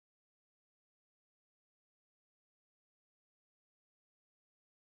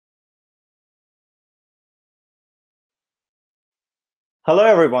Hello,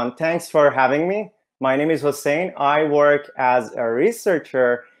 everyone. Thanks for having me. My name is Hossein. I work as a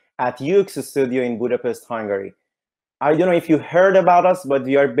researcher at UXOK Studio in Budapest, Hungary. I don't know if you heard about us, but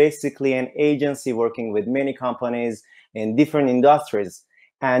we are basically an agency working with many companies in different industries.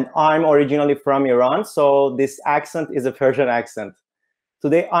 And I'm originally from Iran, so this accent is a Persian accent.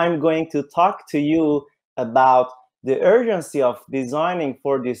 Today, I'm going to talk to you about the urgency of designing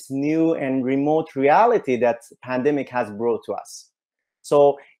for this new and remote reality that pandemic has brought to us.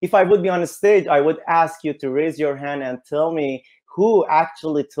 So if I would be on a stage, I would ask you to raise your hand and tell me who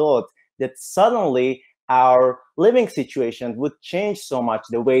actually thought that suddenly our living situation would change so much,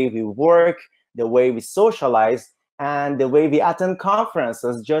 the way we work, the way we socialize, and the way we attend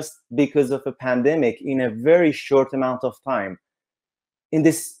conferences just because of a pandemic in a very short amount of time. In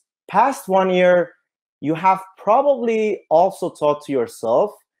this past 1 year, you have probably also thought to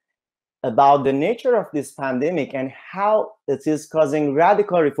yourself about the nature of this pandemic and how it is causing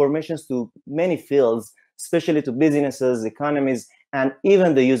radical reformations to many fields, especially to businesses, economies, and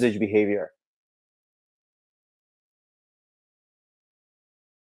even the usage behavior.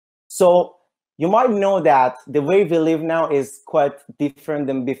 So you might know that the way we live now is quite different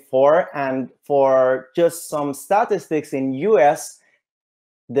than before. And for just some statistics in US,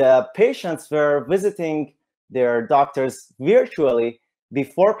 the patients were visiting their doctors virtually.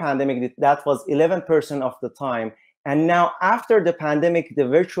 Before pandemic, that was 11% of the time. And now after the pandemic, the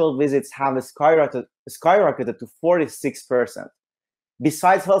virtual visits have skyrocketed to 46%.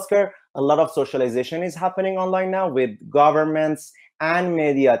 Besides healthcare, a lot of socialization is happening online now, with governments and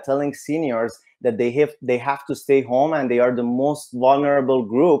media telling seniors that they have to stay home and they are the most vulnerable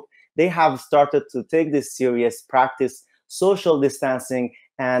group. They have started to take this serious, practice social distancing,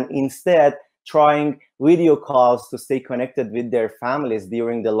 and instead trying video calls to stay connected with their families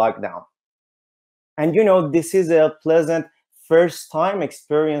during the lockdown. And you know, this is a pleasant first-time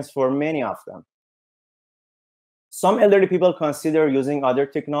experience for many of them. Some elderly people consider using other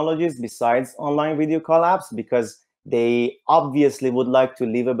technologies besides online video call apps because they obviously would like to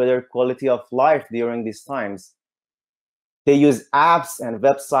live a better quality of life during these times. They use apps and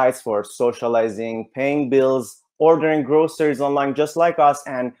websites for socializing, paying bills, ordering groceries online just like us,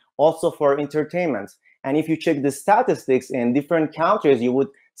 and also for entertainment. And if you check the statistics in different countries, you would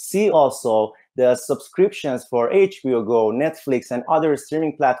see also the subscriptions for HBO Go, Netflix, and other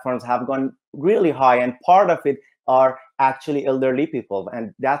streaming platforms have gone really high, and part of it are actually elderly people,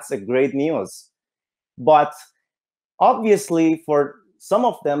 and that's a great news. But obviously, for some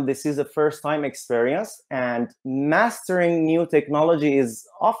of them, this is a first-time experience, and mastering new technology is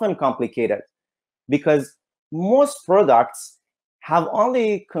often complicated because most products have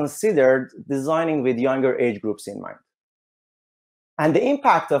only considered designing with younger age groups in mind. And the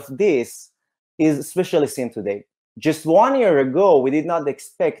impact of this is especially seen today. Just 1 year ago, we did not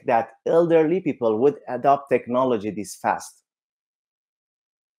expect that elderly people would adopt technology this fast.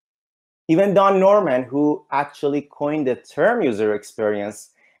 Even Don Norman, who actually coined the term user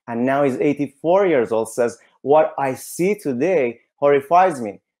experience and now is 84 years old, says, "What I see today horrifies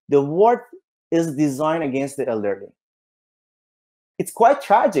me. The world is designed against the elderly." It's quite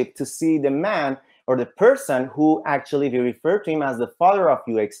tragic to see the man or the person who actually we refer to him as the father of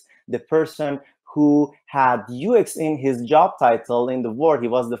UX, the person who had UX in his job title in the world. He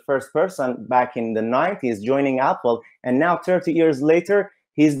was the first person back in the 90s joining Apple, and now 30 years later,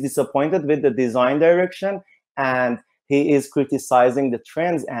 he's disappointed with the design direction and he is criticizing the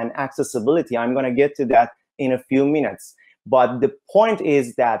trends and accessibility. I'm going to get to that in a few minutes. But the point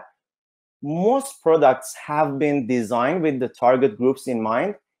is that most products have been designed with the target groups in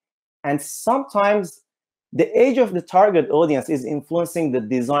mind, and sometimes the age of the target audience is influencing the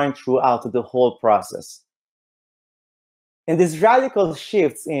design throughout the whole process. And these radical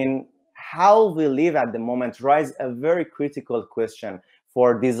shifts in how we live at the moment raise a very critical question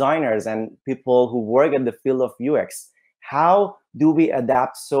for designers and people who work in the field of UX. How do we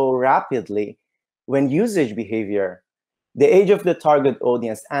adapt so rapidly when usage behavior, the age of the target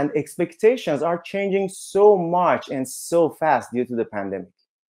audience, and expectations are changing so much and so fast due to the pandemic?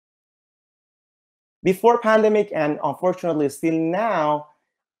 Before pandemic, and unfortunately still now,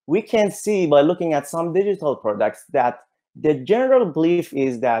 we can see by looking at some digital products that the general belief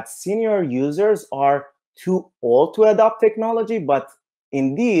is that senior users are too old to adopt technology, but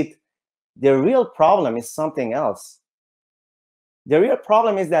indeed, the real problem is something else. The real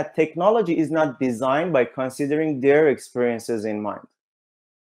problem is that technology is not designed by considering their experiences in mind.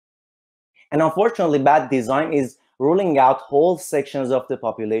 And unfortunately, bad design is ruling out whole sections of the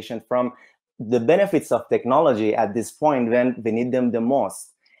population from the benefits of technology at this point when we need them the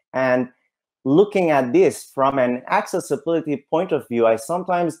most. And looking at this from an accessibility point of view, I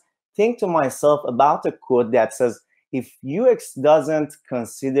sometimes think to myself about a quote that says, if UX doesn't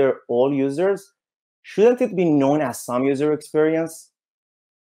consider all users, shouldn't it be known as some user experience?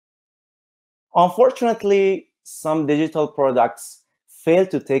 Unfortunately, some digital products fail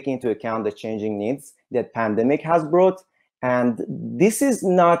to take into account the changing needs that pandemic has brought. And this is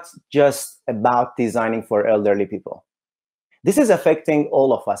not just about designing for elderly people. This is affecting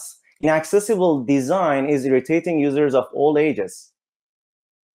all of us. Inaccessible design is irritating users of all ages.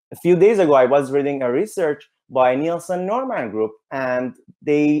 A few days ago, I was reading a research by Nielsen Norman Group, and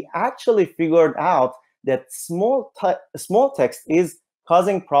they actually figured out that small text is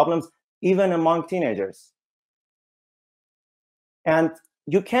causing problems even among teenagers. And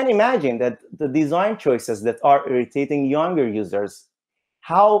you can imagine that the design choices that are irritating younger users,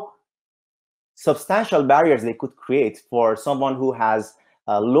 how substantial barriers they could create for someone who has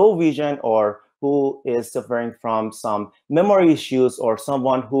low vision or who is suffering from some memory issues or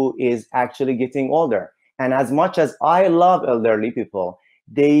someone who is actually getting older. And as much as I love elderly people,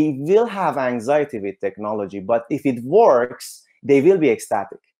 they will have anxiety with technology, but if it works, they will be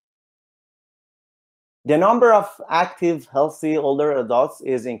ecstatic. The number of active, healthy older adults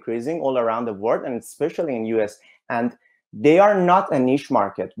is increasing all around the world, and especially in US. And they are not a niche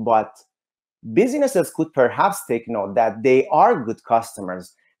market, but businesses could perhaps take note that they are good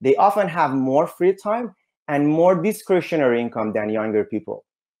customers. They often have more free time and more discretionary income than younger people.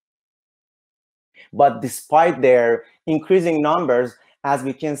 But despite their increasing numbers, as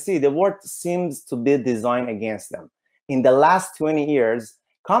we can see, the world seems to be designed against them. In the last 20 years,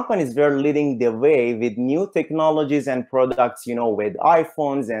 companies were leading the way with new technologies and products, with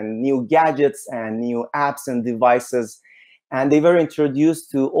iPhones and new gadgets and new apps and devices. And they were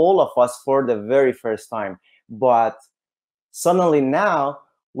introduced to all of us for the very first time. But suddenly now,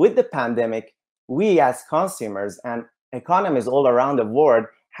 with the pandemic, we as consumers and economies all around the world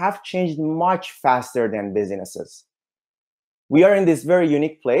have changed much faster than businesses. We are in this very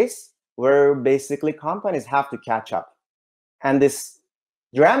unique place where basically companies have to catch up. And this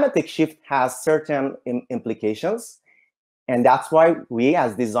dramatic shift has certain implications. And that's why we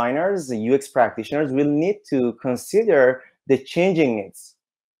as designers, the UX practitioners, will need to consider the changing needs.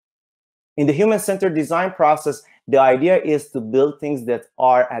 In the human-centered design process, the idea is to build things that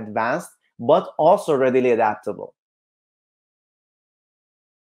are advanced, but also readily adaptable.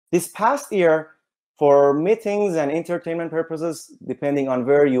 This past year, for meetings and entertainment purposes, depending on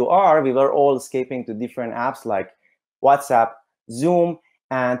where you are, we were all escaping to different apps like WhatsApp, Zoom,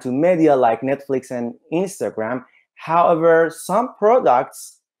 and to media like Netflix and Instagram. However, some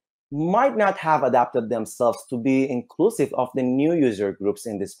products might not have adapted themselves to be inclusive of the new user groups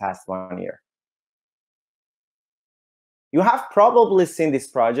in this past 1 year. You have probably seen this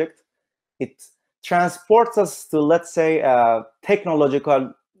project. It transports us to, let's say,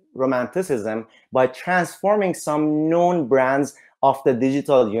 technological romanticism by transforming some known brands of the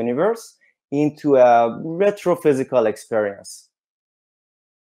digital universe into a retro physical experience.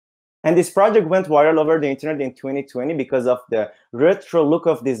 And this project went viral over the internet in 2020 because of the retro look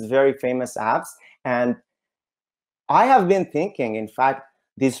of these very famous apps. And I have been thinking, in fact,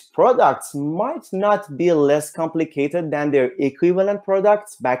 these products might not be less complicated than their equivalent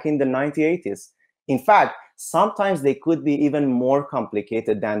products back in the 1980s. In fact, sometimes they could be even more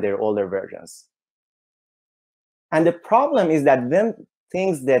complicated than their older versions. And the problem is that when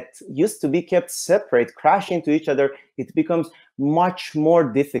things that used to be kept separate crash into each other, it becomes much more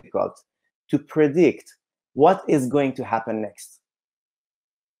difficult to predict what is going to happen next.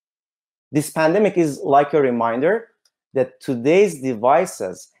 This pandemic is like a reminder that today's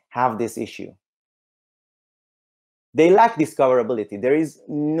devices have this issue. They lack discoverability. There is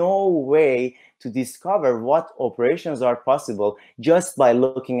no way to discover what operations are possible just by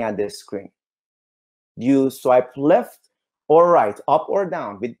looking at the screen. You swipe left or right, up or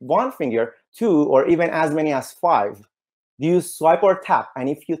down with one finger, two, or even as many as 5. Do you swipe or tap? And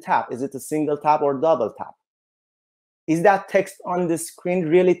if you tap, is it a single tap or double tap? Is that text on the screen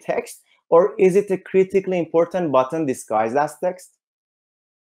really text, or is it a critically important button disguised as text?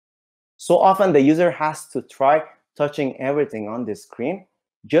 So often the user has to try touching everything on the screen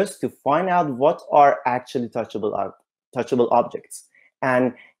just to find out what are actually touchable objects.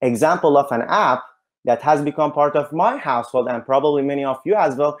 An example of an app that has become part of my household, and probably many of you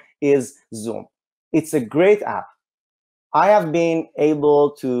as well, is Zoom. It's a great app. I have been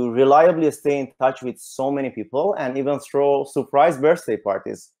able to reliably stay in touch with so many people and even throw surprise birthday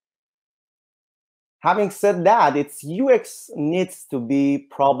parties. Having said that, its UX needs to be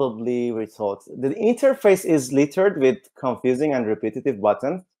probably rethought. The interface is littered with confusing and repetitive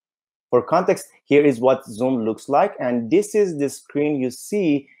buttons. For context, here is what Zoom looks like, and this is the screen you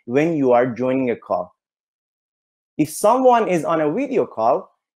see when you are joining a call. If someone is on a video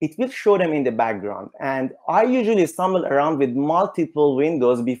call, it will show them in the background, and I usually stumble around with multiple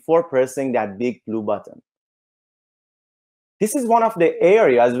windows before pressing that big blue button. This is one of the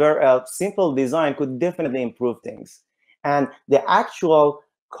areas where a simple design could definitely improve things. And the actual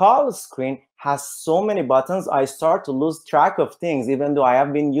call screen has so many buttons, I start to lose track of things, even though I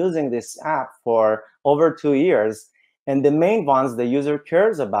have been using this app for over 2 years. And the main ones the user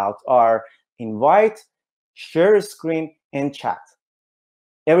cares about are invite, share screen, and chat.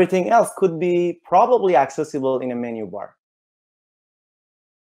 Everything else could be probably accessible in a menu bar.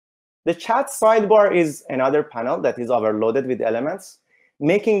 The chat sidebar is another panel that is overloaded with elements,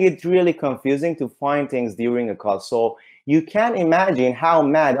 making it really confusing to find things during a call. So you can imagine how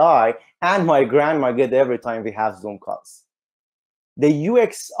mad I and my grandma get every time we have Zoom calls. The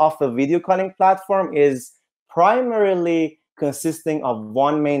UX of a video calling platform is primarily consisting of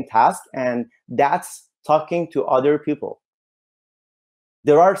one main task, and that's talking to other people.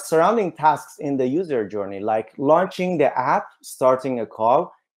 There are surrounding tasks in the user journey, like launching the app, starting a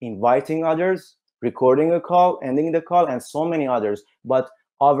call, inviting others, recording a call, ending the call, and so many others. But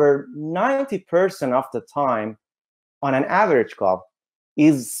over 90% of the time on an average call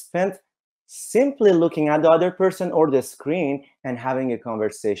is spent simply looking at the other person or the screen and having a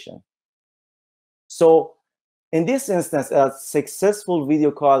conversation. So in this instance, a successful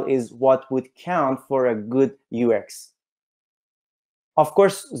video call is what would count for a good UX. Of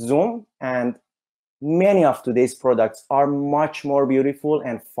course, Zoom and many of today's products are much more beautiful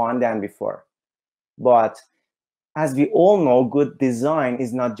and fun than before. But as we all know, good design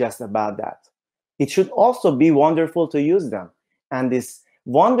is not just about that. It should also be wonderful to use them. And this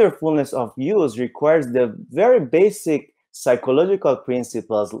wonderfulness of use requires the very basic psychological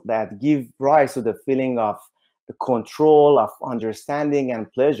principles that give rise to the feeling of control, of understanding,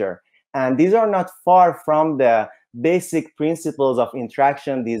 and pleasure. And these are not far from the basic principles of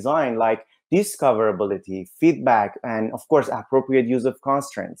interaction design, like discoverability, feedback, and of course, appropriate use of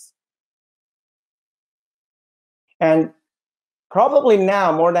constraints. And probably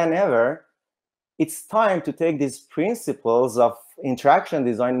now more than ever, it's time to take these principles of interaction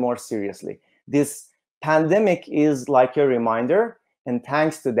design more seriously. This pandemic is like a reminder, and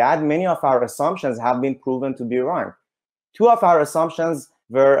thanks to that, many of our assumptions have been proven to be wrong. Two of our assumptions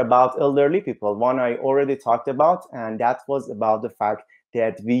were about elderly people. One I already talked about, and that was about the fact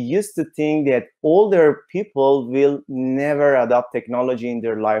that we used to think that older people will never adopt technology in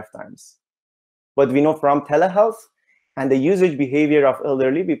their lifetimes. But we know from telehealth and the usage behavior of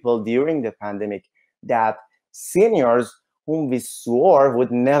elderly people during the pandemic that seniors whom we swore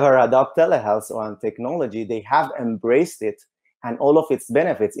would never adopt telehealth or technology, they have embraced it and all of its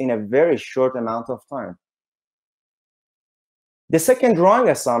benefits in a very short amount of time. The second wrong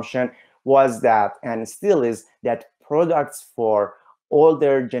assumption was that, and still is, that products for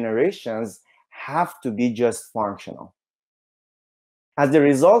older generations have to be just functional. As a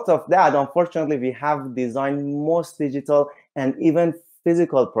result of that, unfortunately, we have designed most digital and even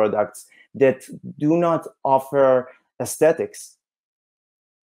physical products that do not offer aesthetics.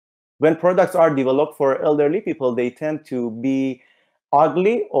 When products are developed for elderly people, they tend to be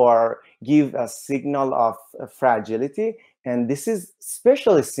ugly or give a signal of fragility, and this is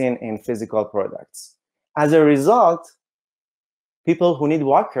especially seen in physical products. As a result, people who need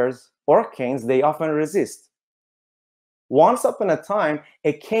walkers or canes, they often resist. Once upon a time,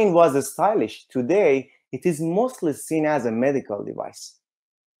 a cane was stylish. Today, it is mostly seen as a medical device.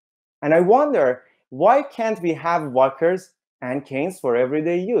 And I wonder, why can't we have walkers and canes for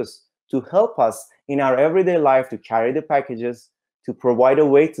everyday use to help us in our everyday life to carry the packages, to provide a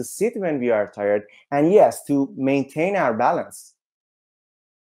way to sit when we are tired, and yes, to maintain our balance?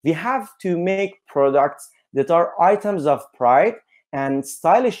 We have to make products that are items of pride and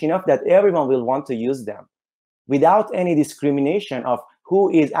stylish enough that everyone will want to use them, without any discrimination of who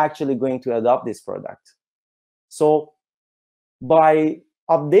is actually going to adopt this product. So by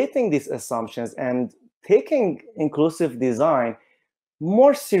updating these assumptions and taking inclusive design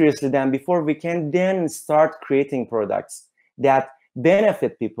more seriously than before, we can then start creating products that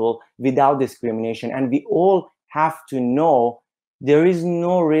benefit people without discrimination. And we all have to know there is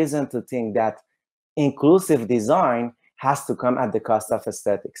no reason to think that inclusive design has to come at the cost of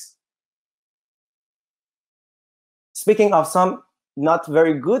aesthetics. Speaking of some not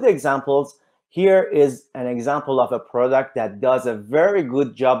very good examples, here is an example of a product that does a very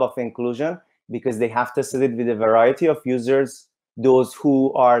good job of inclusion because they have tested it with a variety of users, those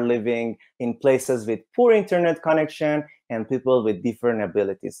who are living in places with poor internet connection and people with different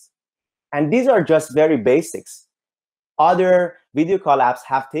abilities. And these are just very basics. Other video call apps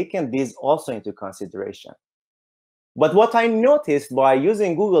have taken these also into consideration. But what I noticed by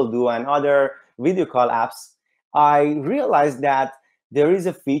using Google Duo and other video call apps, I realized that there is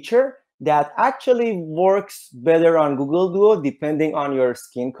a feature that actually works better on Google Duo depending on your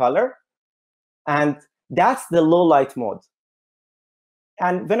skin color. And that's the low light mode.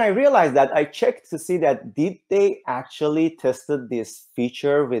 And when I realized that, I checked to see that did they actually tested this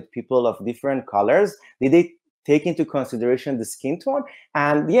feature with people of different colors? Did they take into consideration the skin tone?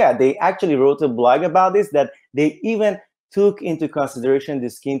 And yeah, they actually wrote a blog about this, that they even took into consideration the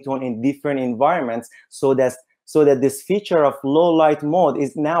skin tone in different environments, so that this feature of low light mode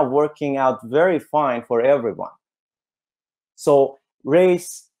is now working out very fine for everyone. So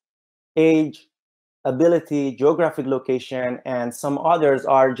race, age, ability, geographic location, and some others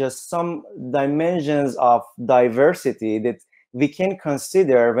are just some dimensions of diversity that we can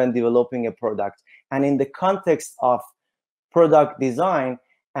consider when developing a product. And in the context of product design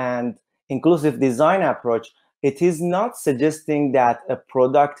and inclusive design approach, it is not suggesting that a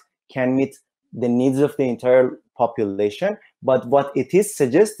product can meet the needs of the entire population, but what it is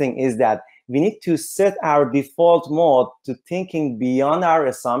suggesting is that we need to set our default mode to thinking beyond our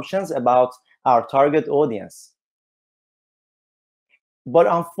assumptions about our target audience. But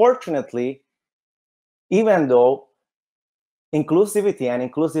unfortunately, even though inclusivity and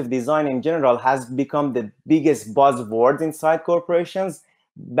inclusive design in general has become the biggest buzzword inside corporations,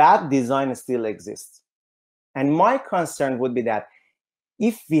 bad design still exists. And my concern would be that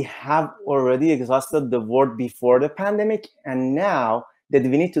if we have already exhausted the word before the pandemic, and now that we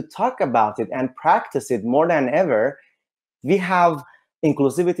need to talk about it and practice it more than ever, we have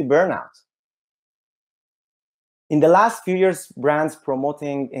inclusivity burnout. In the last few years, brands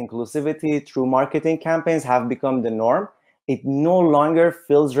promoting inclusivity through marketing campaigns have become the norm. It no longer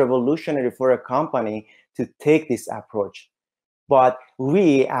feels revolutionary for a company to take this approach. But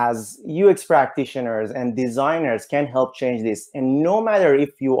we, as UX practitioners and designers, can help change this. And no matter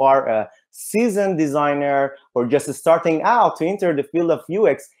if you are a seasoned designer or just starting out to enter the field of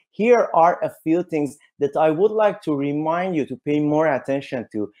UX, here are a few things that I would like to remind you to pay more attention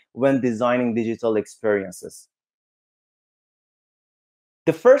to when designing digital experiences.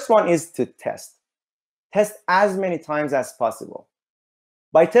 The first one is to test. Test as many times as possible.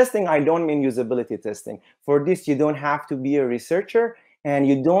 By testing, I don't mean usability testing. For this, you don't have to be a researcher, and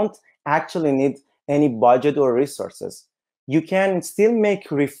you don't actually need any budget or resources. You can still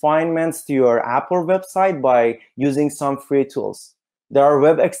make refinements to your app or website by using some free tools. There are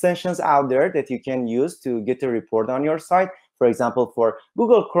web extensions out there that you can use to get a report on your site. For example, for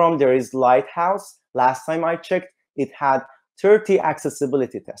Google Chrome, there is Lighthouse. Last time I checked, it had 30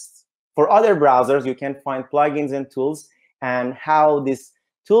 accessibility tests. For other browsers, you can find plugins and tools, and how these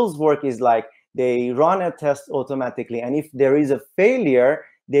tools work is like they run a test automatically, and if there is a failure,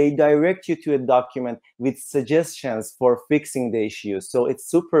 they direct you to a document with suggestions for fixing the issue. So it's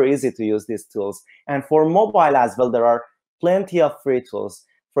super easy to use these tools. And for mobile as well, there are plenty of free tools.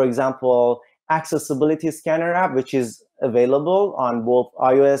 For example, Accessibility Scanner app, which is available on both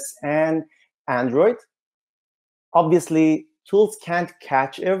iOS and Android. Obviously, tools can't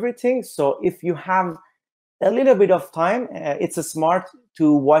catch everything. So if you have a little bit of time, it's smart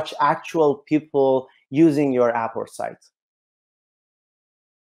to watch actual people using your app or site.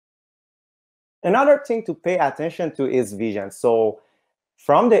 Another thing to pay attention to is vision. So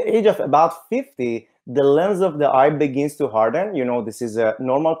from the age of about 50, the lens of the eye begins to harden. You know, this is a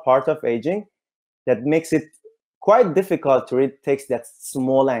normal part of aging that makes it quite difficult to read text that's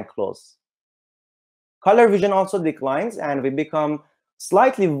small and close. Color vision also declines, and we become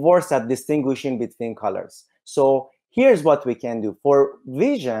slightly worse at distinguishing between colors. So here's what we can do. For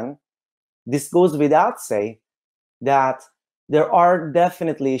vision, this goes without saying that there are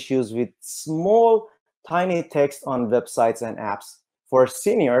definitely issues with small, tiny text on websites and apps for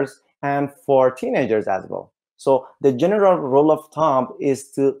seniors and for teenagers as well. So the general rule of thumb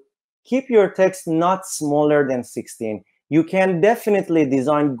is to keep your text not smaller than 16. You can definitely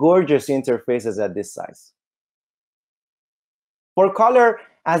design gorgeous interfaces at this size. For color,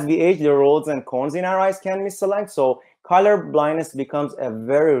 as we age, the roads and cones in our eyes can misaligned, so color blindness becomes a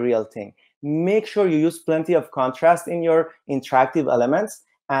very real thing. Make sure you use plenty of contrast in your interactive elements,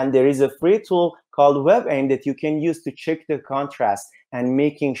 and there is a free tool called WebAIM that you can use to check the contrast and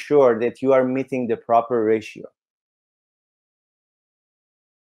making sure that you are meeting the proper ratio.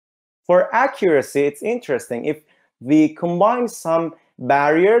 For accuracy, it's interesting. If we combine some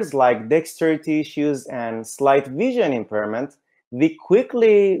barriers like dexterity issues and slight vision impairment, we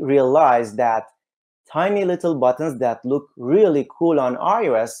quickly realize that tiny little buttons that look really cool on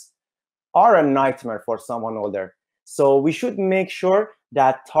iOS are a nightmare for someone older. So we should make sure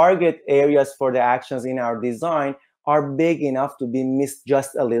that target areas for the actions in our design are big enough to be missed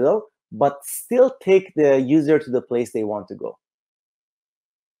just a little, but still take the user to the place they want to go.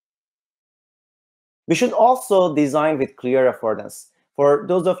 We should also design with clear affordance. For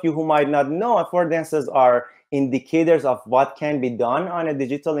those of you who might not know, affordances are indicators of what can be done on a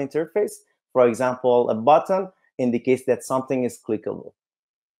digital interface. For example, a button indicates that something is clickable.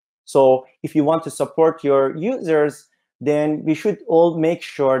 So if you want to support your users, then we should all make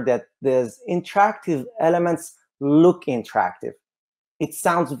sure that these interactive elements look interactive. It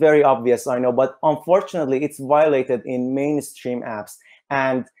sounds very obvious, I know, but unfortunately, it's violated in mainstream apps.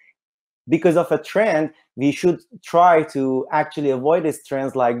 And because of a trend, we should try to actually avoid these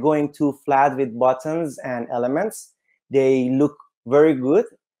trends, like going too flat with buttons and elements. They look very good,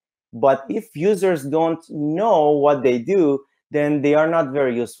 but if users don't know what they do, then they are not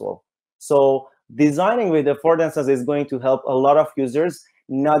very useful. So designing with affordances is going to help a lot of users,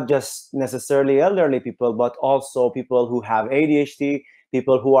 not just necessarily elderly people, but also people who have ADHD,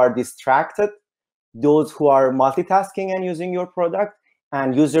 people who are distracted, those who are multitasking and using your product,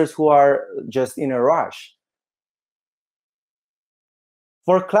 and users who are just in a rush.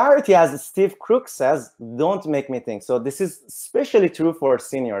 For clarity, as Steve Crook says, don't make me think. So this is especially true for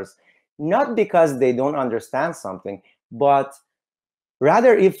seniors, not because they don't understand something, but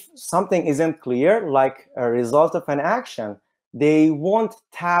rather if something isn't clear, like a result of an action, they won't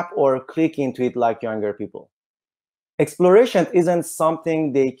tap or click into it like younger people. Exploration isn't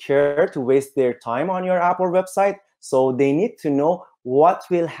something they care to waste their time on your app or website, so they need to know what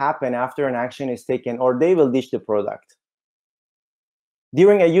will happen after an action is taken, or they will ditch the product.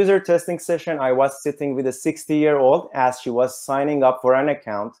 During a user testing session, I was sitting with a 60-year-old as she was signing up for an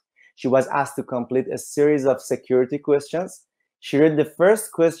account. She was asked to complete a series of security questions. She read the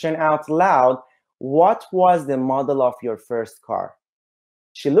first question out loud. What was the model of your first car?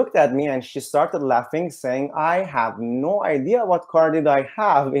 She looked at me and she started laughing, saying, I have no idea what car did I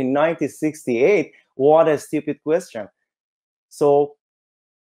have in 1968. What a stupid question. So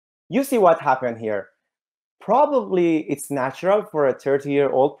you see what happened here. Probably it's natural for a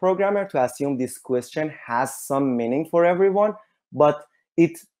 30-year-old programmer to assume this question has some meaning for everyone, but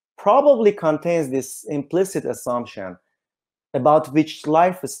it probably contains this implicit assumption about which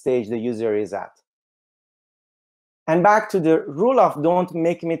life stage the user is at. And back to the rule of don't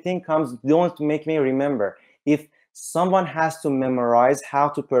make me think comes don't make me remember. If someone has to memorize how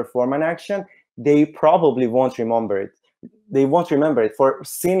to perform an action, they probably won't remember it. They won't remember it. For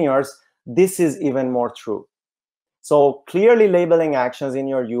seniors, this is even more true. So clearly labeling actions in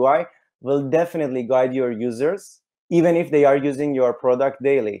your UI will definitely guide your users, even if they are using your product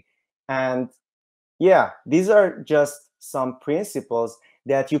daily. And yeah, these are just some principles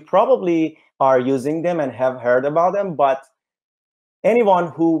that you probably are using them and have heard about them, but anyone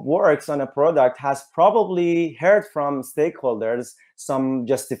who works on a product has probably heard from stakeholders some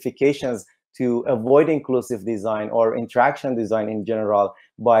justifications to avoid inclusive design or interaction design in general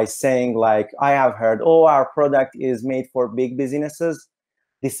by saying, like, I have heard, oh, our product is made for big businesses.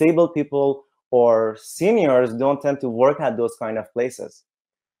 Disabled people or seniors don't tend to work at those kind of places.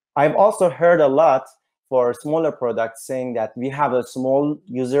 I've also heard a lot for smaller products saying that we have a small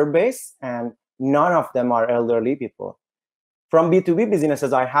user base and none of them are elderly people. From B2B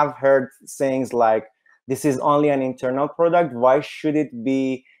businesses, I have heard sayings like, this is only an internal product. Why should it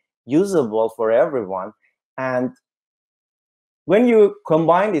be usable for everyone? And when you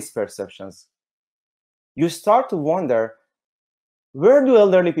combine these perceptions, you start to wonder, where do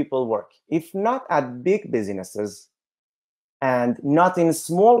elderly people work? If not at big businesses and not in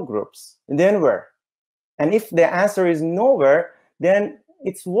small groups, then where? And if the answer is nowhere, then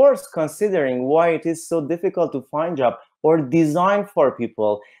it's worth considering why it is so difficult to find job or design for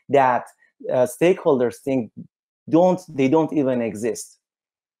people that stakeholders think they don't even exist.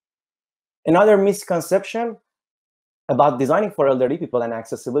 Another misconception about designing for elderly people and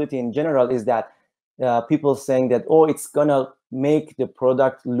accessibility in general is that people saying that, oh, it's gonna make the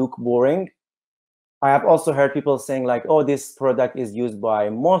product look boring. I have also heard people saying like, oh, this product is used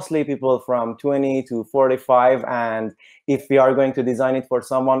by mostly people from 20 to 45, and if we are going to design it for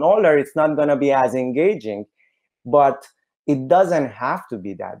someone older, it's not going to be as engaging. But it doesn't have to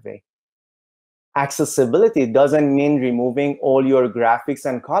be that way. Accessibility doesn't mean removing all your graphics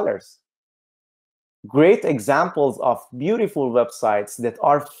and colors. Great examples of beautiful websites that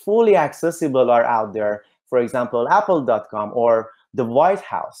are fully accessible are out there. For example, apple.com or the White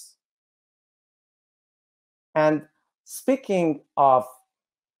House. And speaking of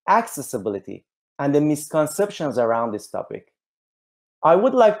accessibility and the misconceptions around this topic, I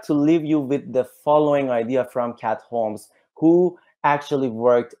would like to leave you with the following idea from Kat Holmes, who actually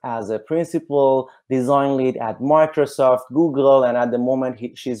worked as a principal design lead at Microsoft, Google, and at the moment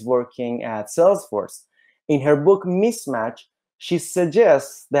she's working at Salesforce. In her book, Mismatch, she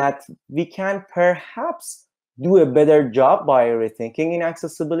suggests that we can perhaps do a better job by rethinking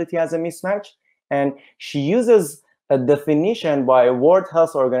inaccessibility as a mismatch. And she uses a definition by World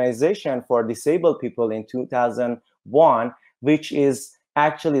Health Organization for disabled people in 2001, which is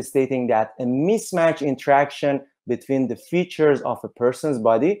actually stating that a mismatch interaction between the features of a person's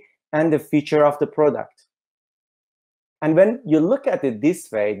body and the feature of the product. And when you look at it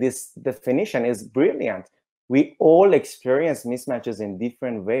this way, this definition is brilliant. We all experience mismatches in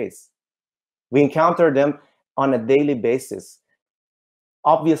different ways. We encounter them on a daily basis.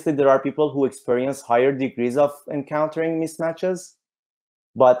 Obviously, there are people who experience higher degrees of encountering mismatches,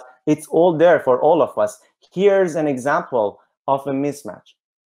 but it's all there for all of us. Here's an example of a mismatch.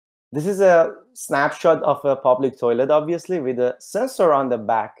 This is a snapshot of a public toilet, obviously, with a sensor on the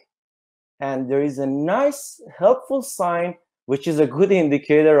back. And there is a nice, helpful sign, which is a good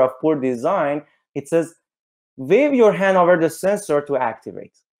indicator of poor design. It says, wave your hand over the sensor to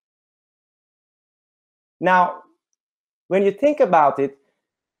activate. Now, when you think about it,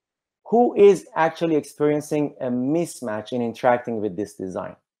 who is actually experiencing a mismatch in interacting with this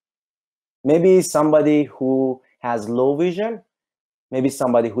design? Maybe somebody who has low vision, maybe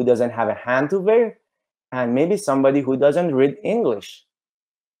somebody who doesn't have a hand to wave, and maybe somebody who doesn't read English.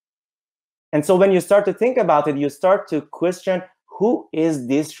 And so when you start to think about it, you start to question, who is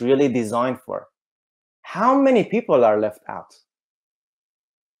this really designed for? How many people are left out?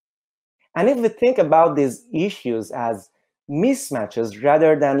 And if we think about these issues as mismatches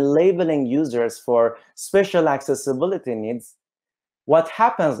rather than labeling users for special accessibility needs, what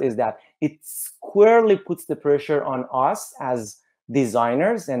happens is that it squarely puts the pressure on us as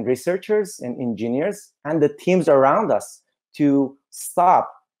designers and researchers and engineers and the teams around us to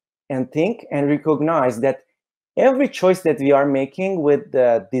stop and think and recognize that every choice that we are making with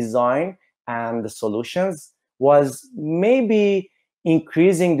the design and the solutions was maybe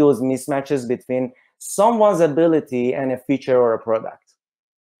increasing those mismatches between someone's ability and a feature or a product.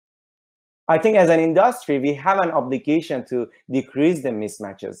 I think as an industry, we have an obligation to decrease the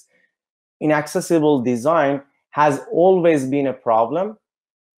mismatches. Inaccessible design has always been a problem.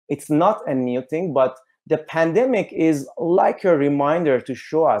 It's not a new thing, but the pandemic is like a reminder to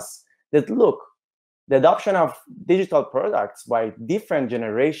show us that, look, the adoption of digital products by different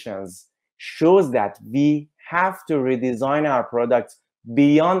generations shows that we have to redesign our products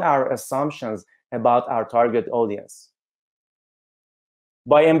beyond our assumptions about our target audience.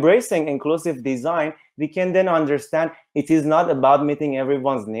 By embracing inclusive design, we can then understand it is not about meeting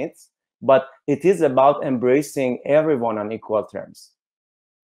everyone's needs, but it is about embracing everyone on equal terms.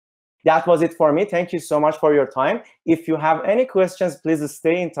 That was it for me. Thank you so much for your time. If you have any questions, please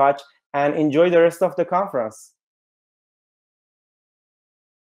stay in touch and enjoy the rest of the conference.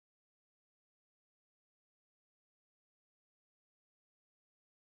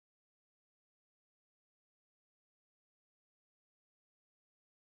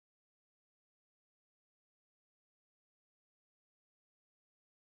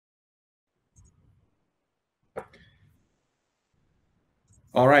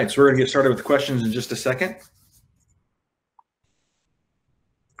 All right, so we're going to get started with the questions in just a second.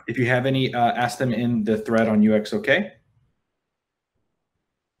 If you have any, ask them in the thread on UXOK.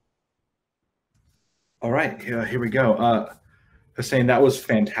 All right, here we go. Hossein, that was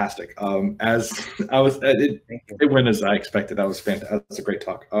fantastic. As I was, it went as I expected. That was fantastic. That's a great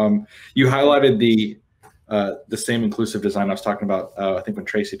talk. You highlighted the same inclusive design I was talking about. I think when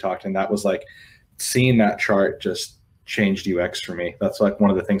Tracy talked, and that was like seeing that chart just changed UX for me. That's like one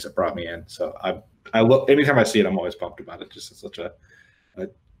of the things that brought me in. So I look, anytime I see it, I'm always pumped about it. Just such a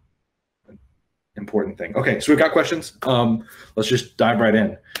important thing. Okay, so we've got questions. Let's just dive right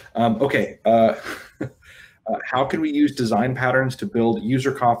in. Okay. How can we use design patterns to build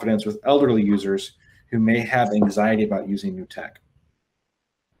user confidence with elderly users who may have anxiety about using new tech?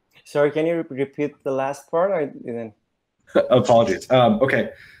 Sorry, can you repeat the last part? I didn't. Apologies.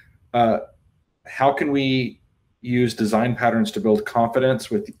 Okay. How can we use design patterns to build confidence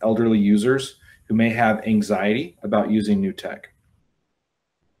with elderly users who may have anxiety about using new tech?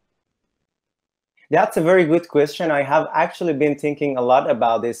 That's a very good question. I have actually been thinking a lot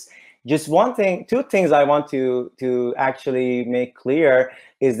about this. Just two things I want to actually make clear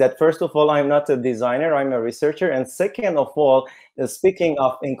is that, first of all, I'm not a designer, I'm a researcher. And second of all, speaking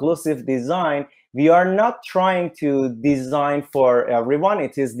of inclusive design, we are not trying to design for everyone.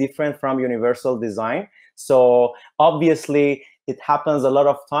 It is different from universal design. So obviously, it happens a lot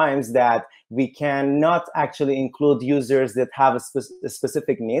of times that we cannot actually include users that have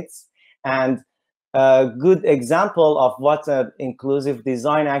specific needs. And a good example of what an inclusive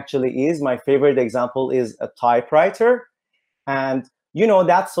design actually is, my favorite example is a typewriter. And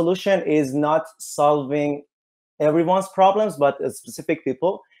that solution is not solving everyone's problems, but specific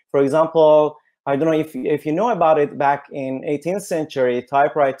people. For example, I don't know if you know about it, back in 18th century,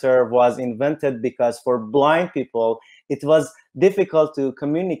 typewriter was invented because for blind people, it was difficult to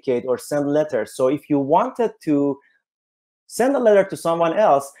communicate or send letters. So if you wanted to send a letter to someone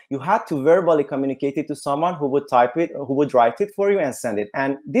else, you had to verbally communicate it to someone who would type it, who would write it for you and send it.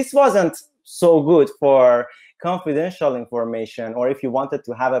 And this wasn't so good for confidential information, or if you wanted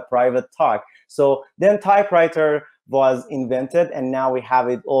to have a private talk. So then typewriter was invented, and now we have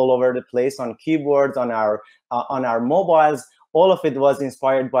it all over the place on keyboards, on our mobiles. All of it was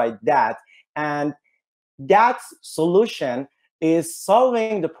inspired by that. And that solution is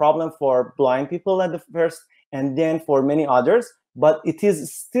solving the problem for blind people at the first, and then for many others, but it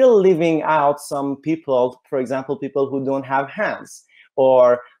is still leaving out some people, for example, people who don't have hands,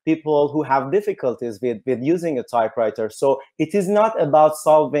 or people who have difficulties with using a typewriter. So it is not about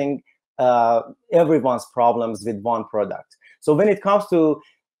solving everyone's problems with one product. So when it comes to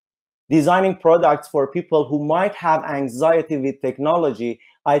designing products for people who might have anxiety with technology,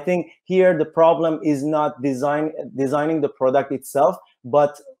 I think here the problem is not designing the product itself,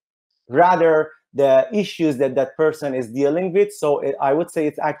 but rather the issues that that person is dealing with. So I would say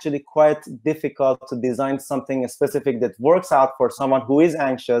it's actually quite difficult to design something specific that works out for someone who is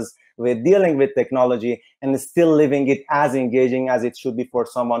anxious with dealing with technology and is still living it as engaging as it should be for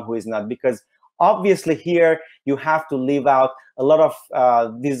someone who is not. Because obviously here you have to leave out a lot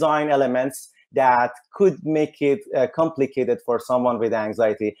of design elements that could make it complicated for someone with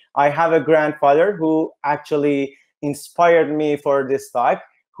anxiety. I have a grandfather who actually inspired me for this type,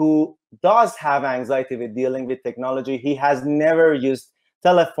 who does have anxiety with dealing with technology. He has never used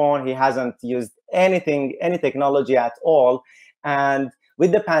telephone. He hasn't used any technology at all. And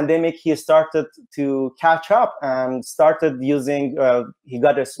with the pandemic, he started to catch up and started using, he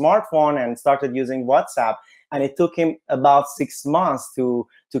got a smartphone and started using WhatsApp. And it took him about 6 months to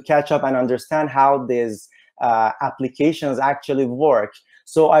catch up and understand how these applications actually work.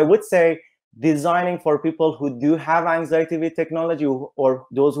 So I would say designing for people who do have anxiety with technology, or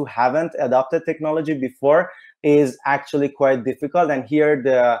those who haven't adopted technology before, is actually quite difficult. And here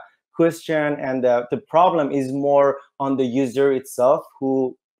the question and the problem is more on the user itself,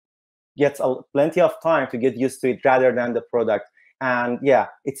 who gets plenty of time to get used to it rather than the product. And yeah,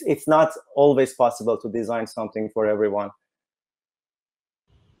 it's not always possible to design something for everyone.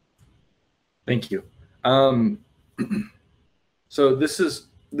 Thank you. So this is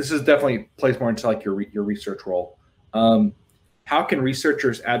definitely plays more into like your research role. How can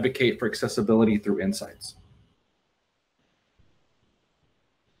researchers advocate for accessibility through insights?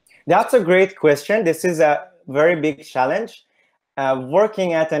 That's a great question. This is a very big challenge.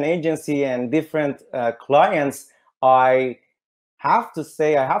 Working at an agency and different clients, I have to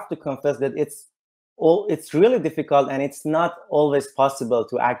confess that it's really difficult, and it's not always possible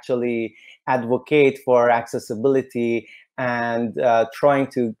to actually advocate for accessibility and trying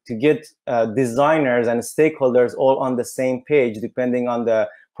to get designers and stakeholders all on the same page, depending on the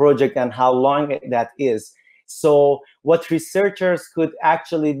project and how long that is. So what researchers could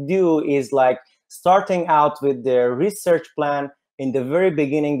actually do is like starting out with their research plan in the very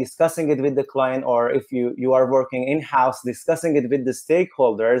beginning, discussing it with the client, or if you are working in-house, discussing it with the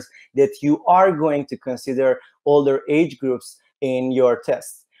stakeholders that you are going to consider older age groups in your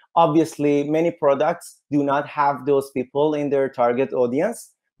tests. Obviously, many products do not have those people in their target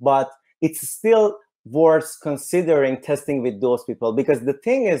audience, but it's still worth considering testing with those people, because the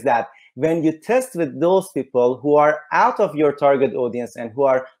thing is that when you test with those people who are out of your target audience and who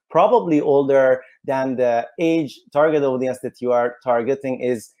are probably older than the age target audience that you are targeting,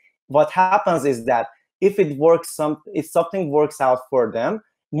 is what happens is that if something works out for them,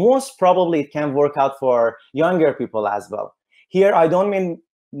 most probably it can work out for younger people as well. Here, I don't mean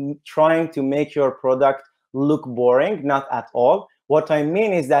trying to make your product look boring, not at all. What I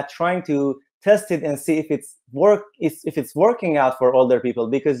mean is that trying to test it and see if it's working out for older people,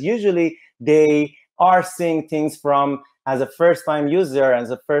 because usually they are seeing things from, as a first-time user,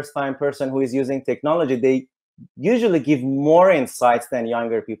 as a first-time person who is using technology, they usually give more insights than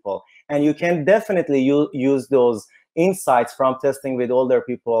younger people. And you can definitely use those insights from testing with older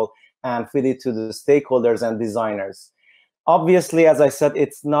people and feed it to the stakeholders and designers. Obviously, as I said,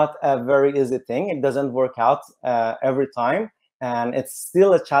 it's not a very easy thing. It doesn't work out every time. and it's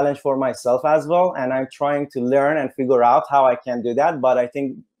still a challenge for myself as well. And I'm trying to learn and figure out how I can do that. But I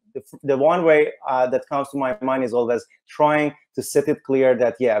think the one way that comes to my mind is always trying to set it clear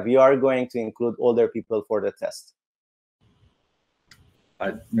that, yeah, we are going to include older people for the test.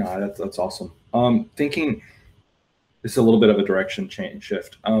 No, that's awesome. Thinking this is a little bit of a direction change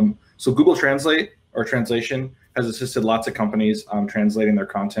shift. So Google Translate or translation has assisted lots of companies translating their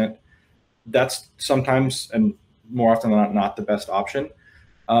content. That's sometimes and more often than not the best option.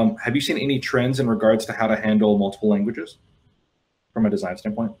 Have you seen any trends in regards to how to handle multiple languages from a design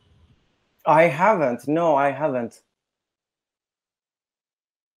standpoint? I haven't. No, I haven't.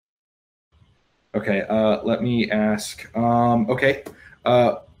 Okay, let me ask. Okay,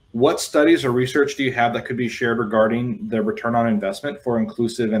 what studies or research do you have that could be shared regarding the return on investment for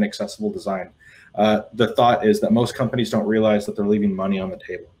inclusive and accessible design? The thought is that most companies don't realize that they're leaving money on the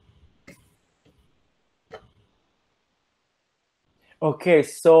table. Okay,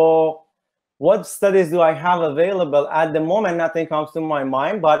 so what studies do I have available? At the moment, nothing comes to my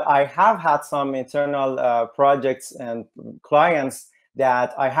mind, but I have had some internal projects and clients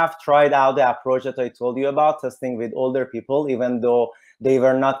that I have tried out the approach that I told you about, testing with older people, even though they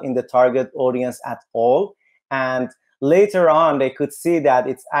were not in the target audience at all. And later on, they could see that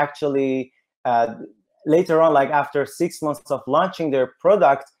it's actually, later on, like after 6 months of launching their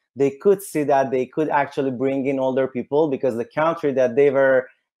product, they could see that they could actually bring in older people, because the country that they were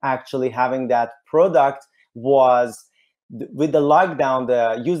actually having that product was, with the lockdown,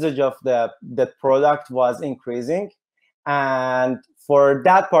 the usage of that product was increasing. And for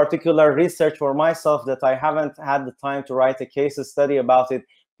that particular research for myself, that I haven't had the time to write a case study about it,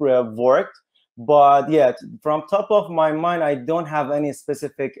 worked. But yeah, from top of my mind, I don't have any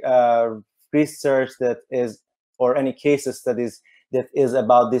specific research that is, or any case studies that is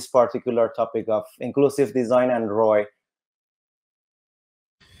about this particular topic of inclusive design and ROI.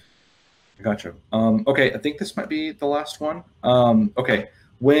 Gotcha. Okay, I think this might be the last one. Okay,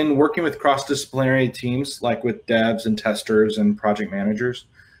 when working with cross-disciplinary teams, like with devs and testers and project managers,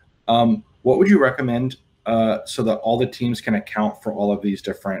 what would you recommend so that all the teams can account for all of these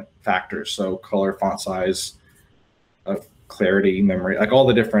different factors? So color, font size, clarity, memory, like all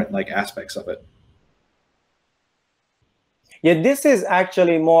the different like aspects of it. Yeah, this is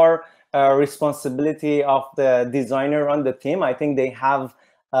actually more responsibility of the designer on the team. I think they have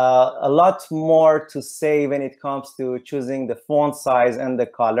a lot more to say when it comes to choosing the font size and the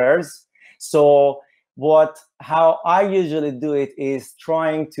colors. So how I usually do it is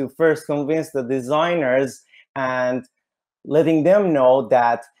trying to first convince the designers and letting them know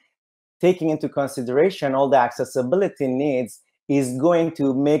that taking into consideration all the accessibility needs is going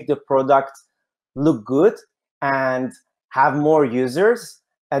to make the product look good and have more users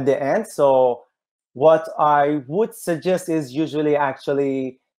at the end. So what I would suggest is usually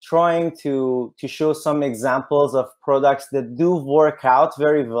actually trying to show some examples of products that do work out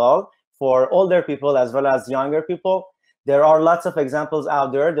very well for older people as well as younger people. There are lots of examples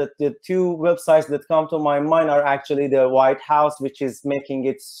out there. That the two websites that come to my mind are actually the White House, which is making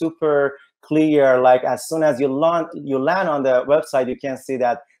it super clear. Like as soon as you land on the website, you can see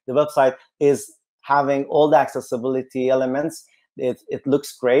that the website is having all the accessibility elements. It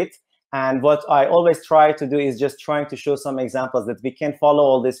looks great. And what I always try to do is just trying to show some examples that we can follow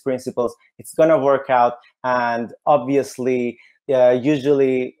all these principles. It's going to work out. And obviously,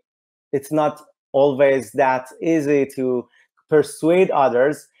 usually it's not always that easy to persuade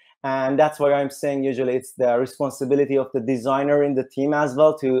others. And that's why I'm saying usually it's the responsibility of the designer in the team as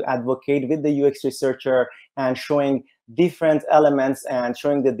well to advocate with the UX researcher and showing different elements and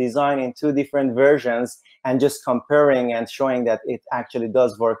showing the design in two different versions and just comparing and showing that it actually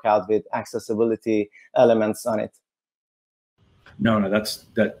does work out with accessibility elements on it. No,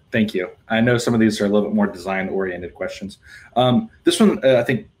 thank you. I know some of these are a little bit more design oriented questions. This one, I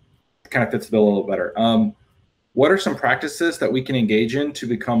think kind of fits the bill a little better. What are some practices that we can engage in to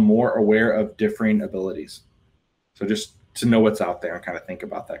become more aware of differing abilities? So just to know what's out there and kind of think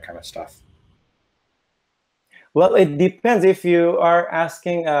about that kind of stuff. Well, it depends if you are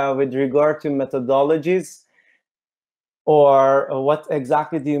asking with regard to methodologies or what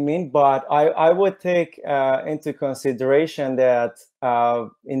exactly do you mean, but I would take into consideration that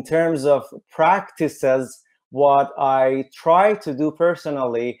in terms of practices, what I try to do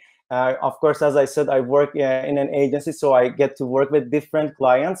personally, of course, as I said, I work in an agency, so I get to work with different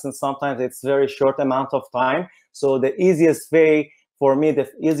clients, and sometimes it's very short amount of time. So the easiest way for me, the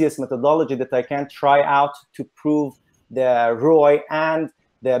easiest methodology that I can try out to prove the ROI and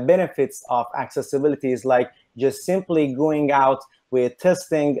the benefits of accessibility is like just simply going out with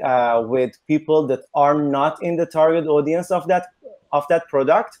testing with people that are not in the target audience of that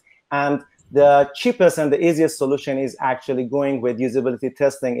product. And the cheapest and the easiest solution is actually going with usability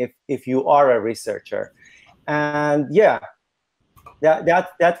testing if you are a researcher. And yeah,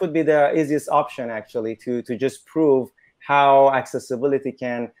 that would be the easiest option, actually, to just prove how accessibility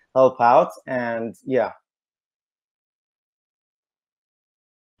can help out. And yeah.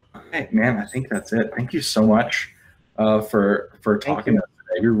 Okay, man, I think that's it. Thank you so much for talking to us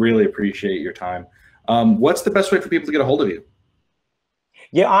today. We really appreciate your time. What's the best way for people to get a hold of you?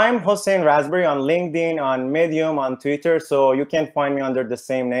 Yeah, I'm Hossein Raspberry on LinkedIn, on Medium, on Twitter, so you can find me under the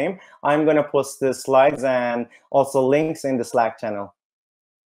same name. I'm going to post the slides and also links in the Slack channel.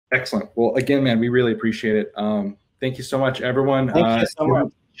 Excellent. Well, again, man, we really appreciate it. Thank you so much, everyone. Thank you so much.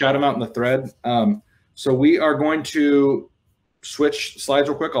 Shout them out in the thread. So we are going to switch slides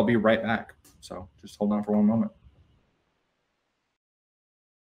real quick. I'll be right back. So just hold on for one moment.